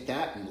 let's take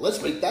that and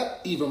let's make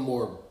that even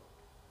more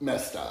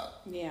messed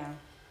up. Yeah.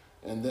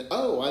 And then,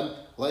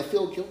 I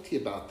feel guilty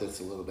about this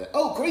a little bit.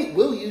 Oh, great,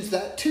 we'll use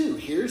that too.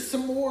 Here's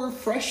some more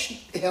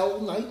fresh hell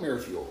nightmare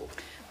fuel.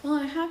 Well,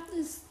 I have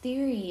this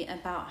theory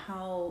about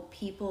how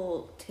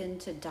people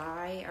tend to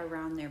die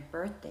around their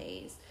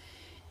birthdays.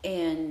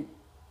 And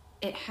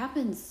it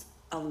happens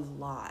a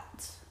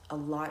lot,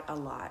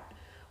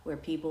 where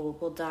people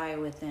will die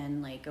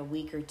within like a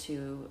week or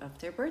two of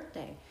their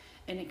birthday.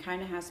 And it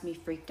kind of has me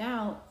freaked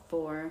out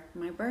for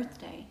my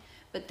birthday.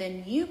 But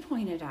then you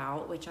pointed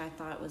out, which I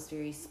thought was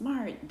very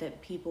smart,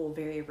 that people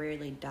very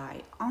rarely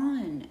die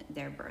on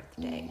their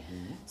birthday.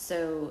 Mm-hmm.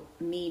 So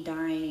me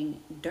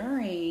dying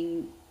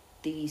during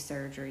the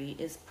surgery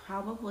is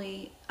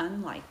probably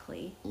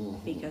unlikely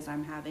because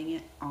I'm having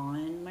it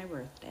on my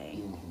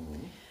birthday,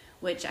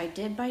 which I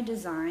did by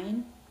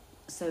design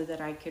so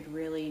that I could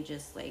really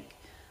just like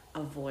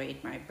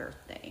avoid my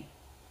birthday,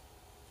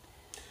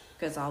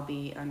 because I'll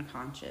be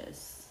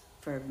unconscious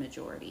for a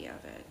majority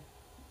of it.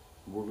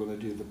 We're going to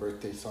do the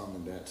birthday song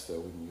and dance though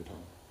when you get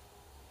home.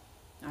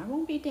 I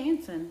won't be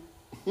dancing.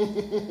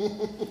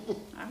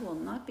 I will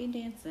not be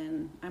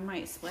dancing. I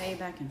might sway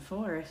back and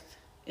forth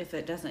if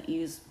it doesn't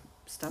use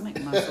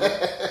stomach muscle.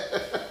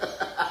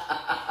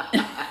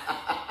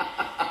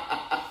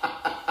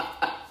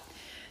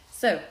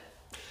 So,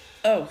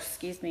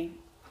 excuse me.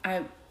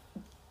 I'm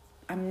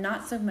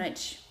not so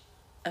much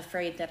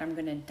afraid that I'm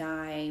going to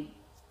die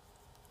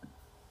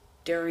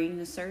during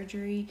the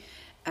surgery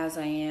as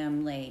I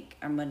am like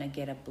I'm going to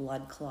get a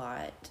blood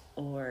clot,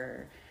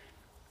 or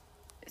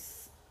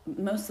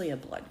mostly a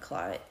blood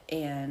clot,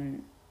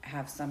 and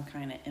have some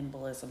kind of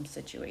embolism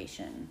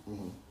situation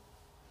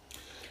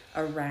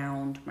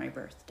around my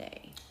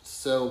birthday.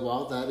 So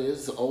while that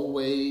is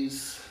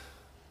always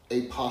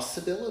a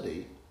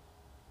possibility,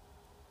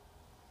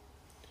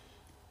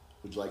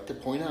 would like to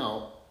point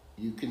out,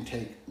 you can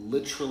take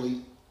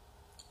literally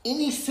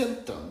any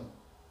symptom,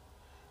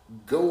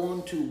 go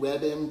on to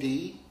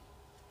WebMD,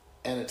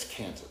 and it's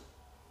cancer.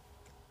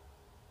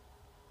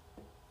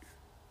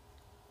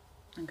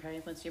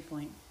 Okay, what's your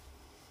point?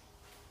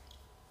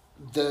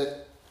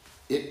 That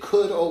it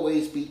could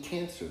always be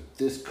cancer.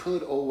 This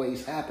could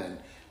always happen.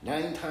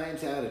 9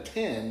 times out of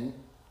 10,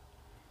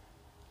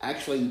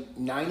 actually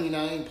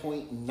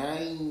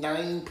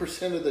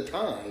 99.99% of the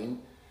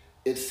time,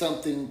 it's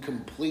something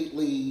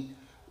completely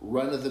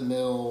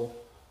run-of-the-mill,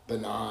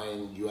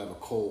 benign. You have a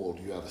cold,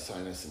 you have a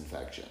sinus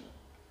infection.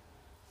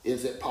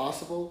 Is it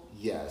possible?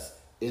 Yes.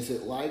 Is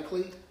it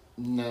likely?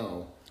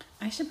 No.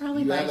 I should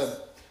probably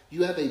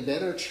You have a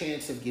better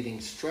chance of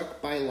getting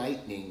struck by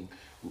lightning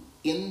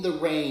in the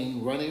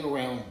rain, running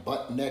around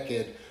butt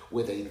naked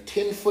with a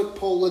 10-foot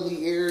pole in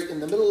the air in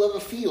the middle of a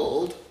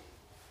field.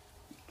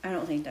 I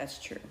don't think that's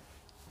true.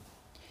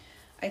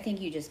 I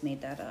think you just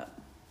made that up.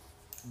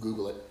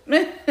 Google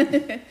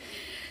it.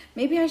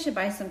 Maybe I should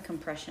buy some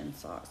compression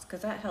socks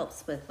because that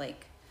helps with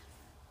like,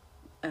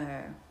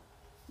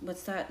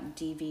 what's that?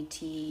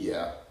 DVT?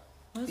 Yeah.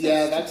 What is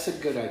Yeah, it? that's a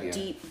good idea.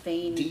 Deep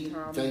vein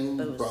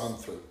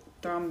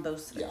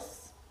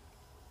thrombosis.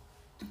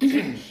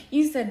 Yeah.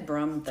 You said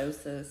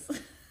bromthosis.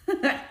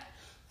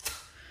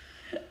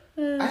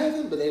 I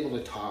haven't been able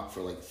to talk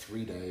for like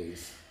 3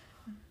 days.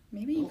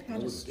 Maybe you've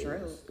had a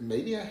stroke.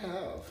 Maybe I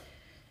have.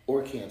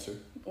 Or cancer.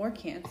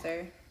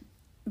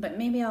 But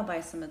maybe I'll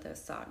buy some of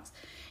those socks.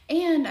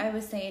 And I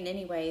was saying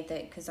anyway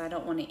that because I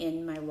don't want to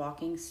end my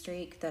walking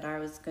streak, that I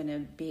was going to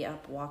be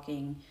up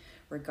walking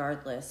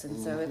regardless. And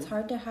so it's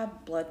hard to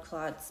have blood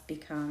clots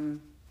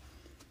become,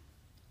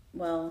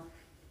 well,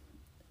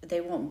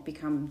 they won't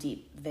become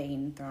deep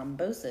vein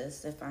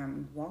thrombosis if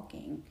I'm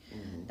walking.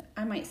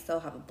 I might still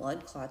have a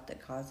blood clot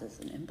that causes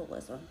an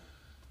embolism.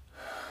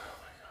 Oh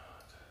my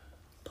God.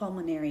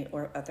 Pulmonary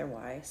or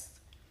otherwise.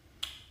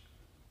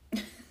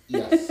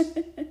 Yes,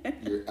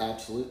 you're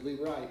absolutely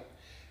right.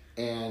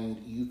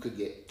 And you could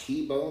get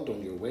T-boned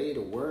on your way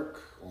to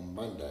work on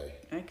Monday.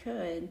 I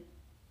could.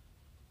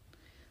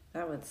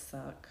 That would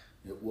suck.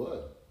 It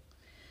would.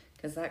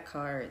 Because that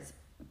car is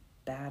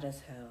bad as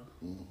hell.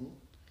 Mm-hmm.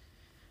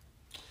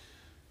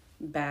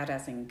 Bad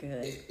as in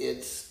good.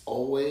 It's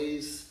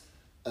always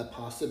a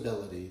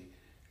possibility.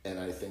 And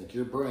I think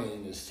your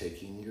brain is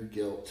taking your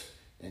guilt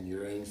and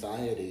your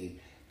anxiety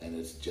and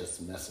it's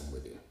just messing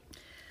with you.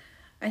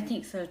 I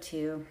think so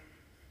too.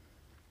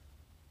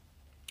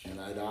 And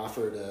I'd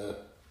offer to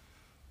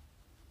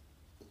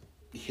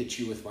hit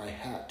you with my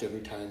hat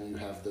every time you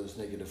have those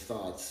negative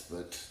thoughts,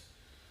 but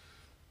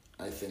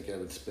I think I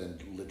would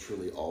spend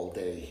literally all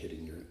day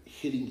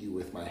hitting you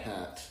with my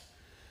hat.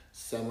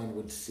 Someone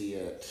would see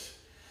it,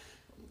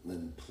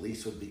 then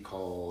police would be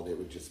called. It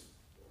would just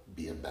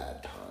be a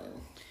bad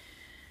time.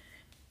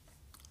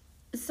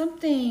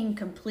 Something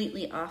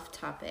completely off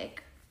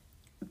topic,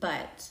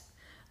 but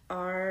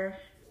our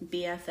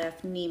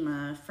BFF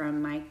Nima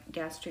from my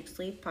Gastric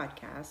Sleep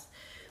podcast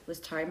was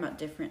talking about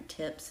different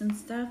tips and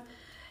stuff,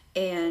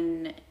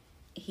 and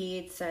he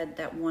had said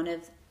that one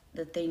of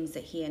the things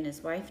that he and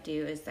his wife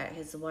do is that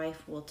his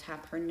wife will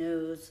tap her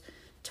nose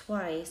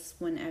twice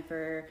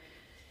whenever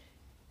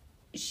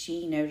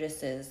she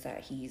notices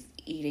that he's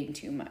eating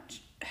too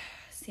much.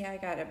 See, I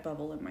got a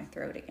bubble in my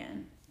throat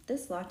again.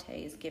 This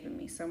latte is giving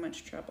me so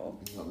much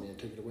trouble. You want me to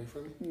take it away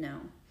from you?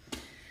 No.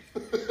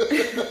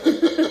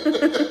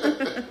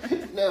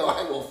 No,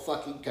 I will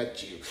fucking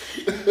cut you.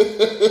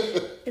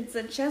 It's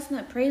a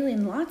chestnut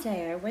praline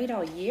latte. I wait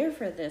all year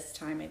for this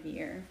time of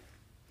year.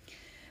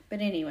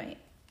 But anyway,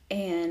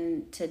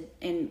 and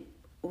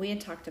we had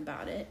talked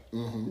about it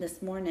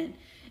this morning,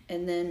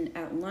 and then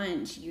at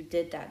lunch you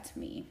did that to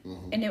me.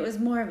 And it was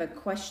more of a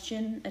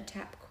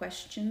tap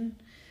question,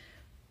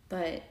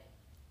 but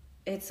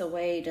it's a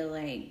way to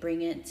like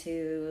bring it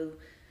to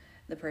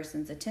the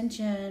person's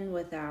attention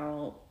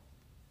without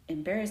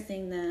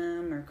embarrassing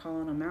them or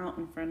calling them out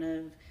in front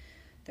of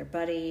their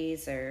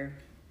buddies or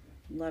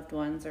loved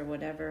ones or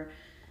whatever.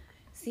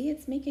 See,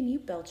 it's making you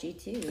belchy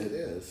too. It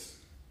is.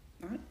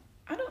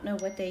 I don't know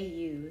what they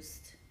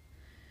used,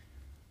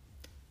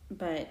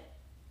 but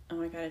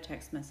I got a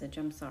text message.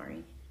 I'm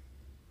sorry.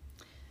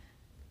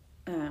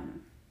 No,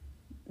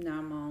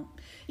 I'm all.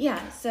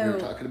 Yeah, so we were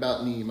talking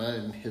about Nima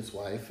and his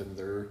wife and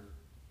their.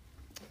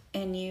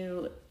 And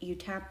you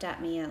tapped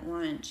at me at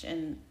lunch,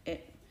 and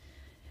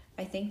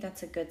I think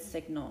that's a good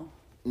signal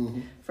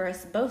for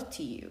us both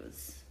to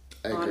use,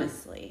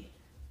 honestly.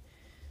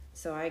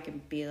 So I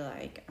can be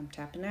like, I'm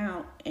tapping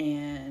out,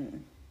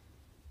 and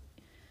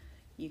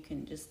you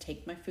can just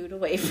take my food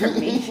away from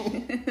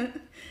me.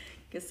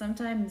 Because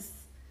sometimes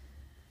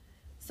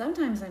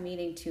I'm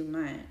eating too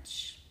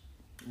much.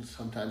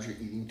 Sometimes you're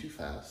eating too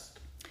fast.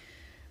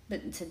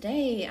 But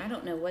today, I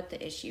don't know what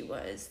the issue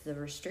was. The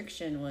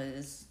restriction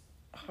was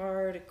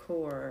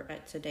hardcore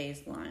at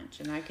today's lunch,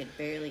 and I could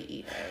barely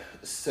eat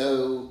it.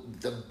 So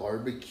the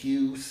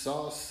barbecue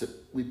sauce that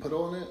we put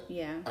on it,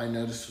 yeah, I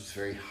noticed was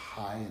very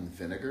high in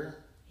vinegar.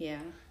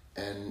 Yeah.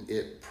 And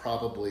it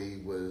probably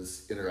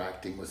was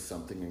interacting with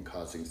something and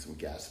causing some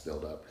gas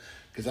buildup.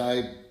 Because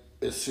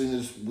as soon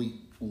as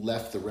we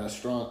left the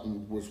restaurant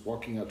and we're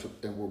walking out to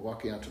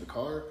the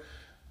car,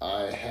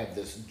 I had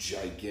this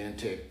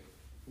gigantic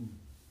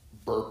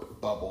burp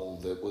bubble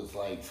that was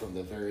like from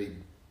the very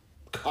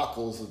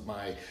cockles of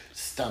my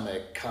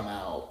stomach come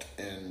out,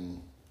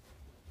 and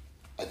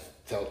I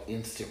felt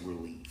instant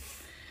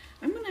relief.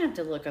 I'm gonna have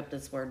to look up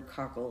this word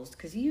cockles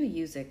because you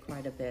use it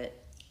quite a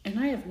bit, and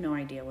I have no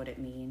idea what it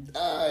means.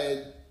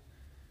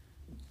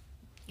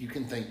 You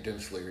can thank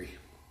Dennis Leary.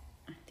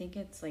 I think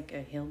it's like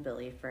a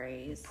hillbilly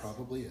phrase.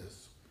 Probably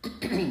is.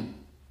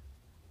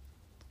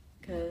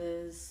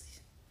 Because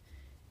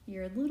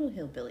you're a little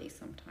hillbilly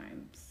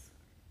sometimes.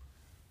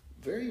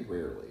 Very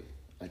rarely.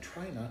 I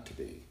try not to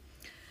be.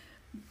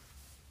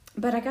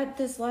 But I got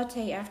this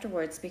latte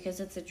afterwards because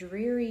it's a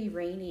dreary,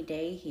 rainy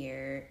day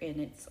here, and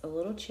it's a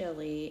little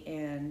chilly,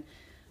 and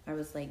I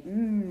was like,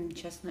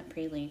 chestnut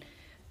praline.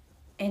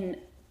 And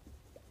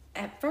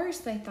at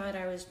first I thought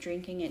I was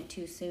drinking it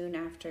too soon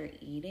after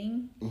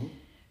eating,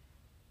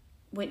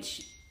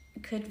 which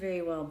could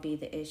very well be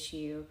the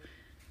issue.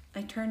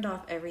 I turned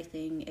off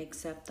everything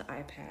except the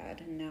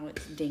iPad, and now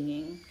it's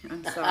dinging.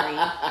 I'm sorry.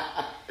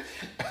 I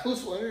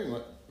was wondering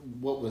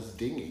what was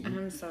dinging.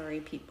 I'm sorry,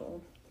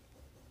 people.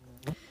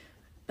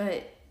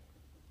 But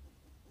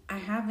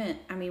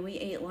we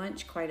ate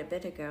lunch quite a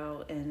bit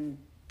ago, and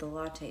the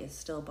latte is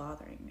still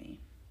bothering me.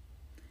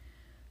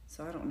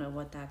 So I don't know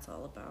what that's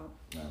all about.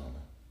 I don't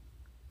know.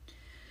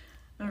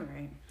 All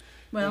right.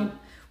 Well,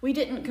 we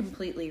didn't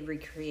completely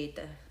recreate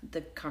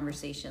the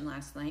conversation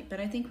last night, but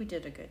I think we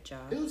did a good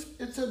job.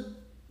 It's a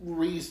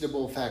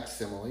reasonable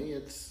facsimile.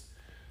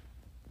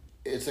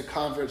 It's a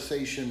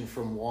conversation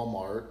from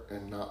Walmart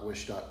and not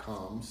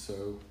Wish.com,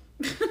 so...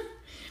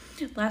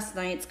 Last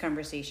night's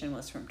conversation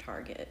was from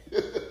Target.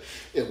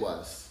 It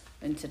was.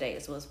 And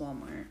today's was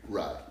Walmart.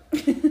 Right.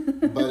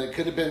 But it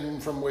could have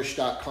been from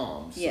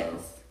Wish.com. So.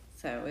 Yes.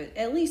 So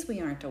at least we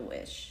aren't a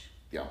Wish.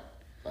 Yeah.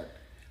 But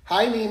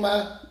hi,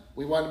 Nima.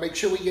 We wanted to make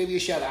sure we gave you a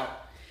shout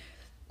out.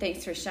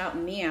 Thanks for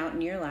shouting me out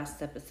in your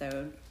last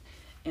episode.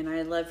 And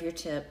I love your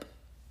tip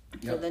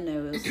for the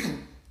nose.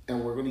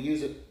 And we're going to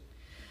use it.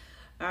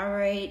 All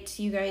right.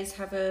 You guys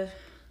have a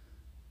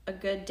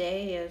good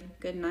day, a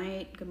good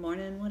night, good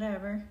morning,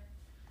 whatever.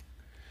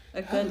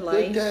 Good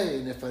life. Good day,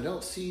 and if I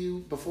don't see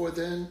you before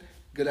then,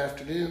 good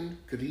afternoon,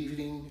 good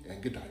evening,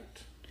 and good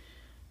night.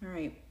 All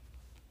right.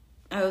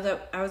 Oh,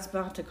 I was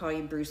about to call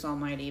you Bruce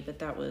Almighty, but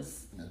that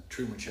was... No,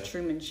 Truman Show.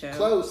 Truman Show.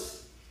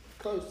 Close.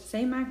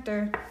 Same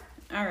actor.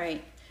 All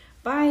right.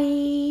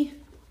 Bye.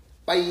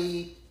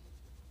 Bye.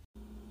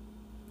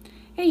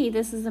 Hey,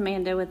 this is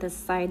Amanda with a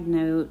side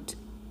note.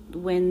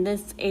 When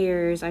this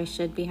airs, I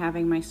should be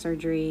having my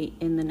surgery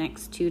in the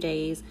next 2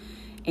 days.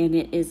 And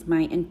it is my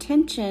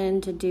intention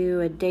to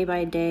do a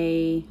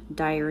day-by-day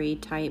diary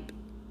type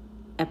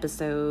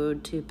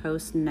episode to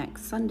post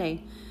next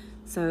Sunday.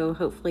 So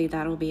hopefully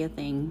that'll be a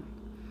thing.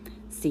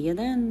 See you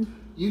then.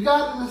 You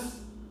got this.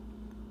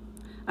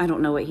 I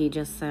don't know what he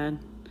just said.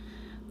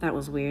 That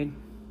was weird.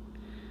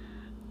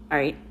 All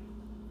right.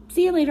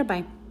 See you later.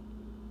 Bye.